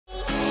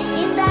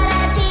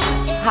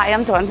Hi,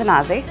 I'm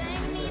DiNozzi.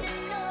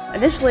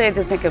 Initially, I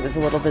did think it was a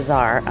little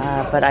bizarre,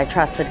 but I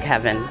trusted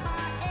Kevin.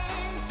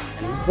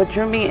 What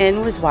drew me in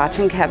was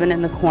watching Kevin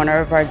in the corner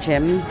of our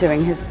gym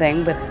doing his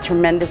thing with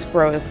tremendous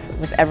growth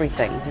with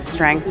everything, his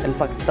strength and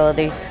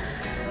flexibility.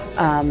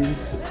 And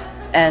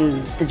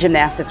the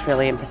gymnastics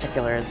really in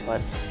particular is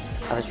what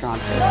I was drawn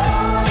to.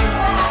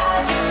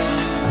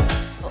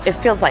 It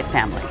feels like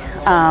family.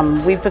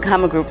 We've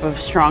become a group of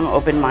strong,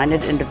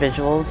 open-minded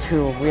individuals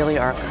who really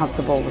are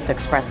comfortable with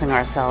expressing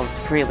ourselves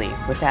freely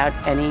without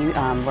any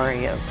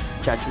worry of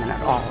judgment at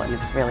all, and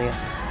it's really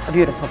a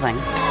beautiful thing.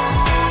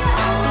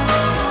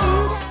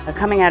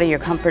 Coming out of your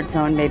comfort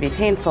zone may be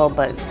painful,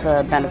 but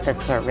the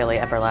benefits are really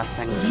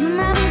everlasting.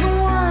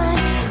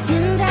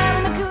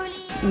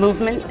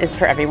 Movement is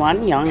for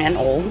everyone, young and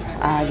old.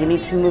 You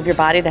need to move your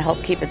body to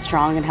help keep it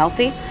strong and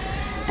healthy.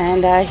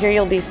 And here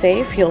you'll be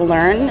safe, you'll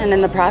learn, and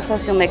in the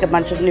process you'll make a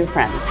bunch of new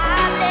friends.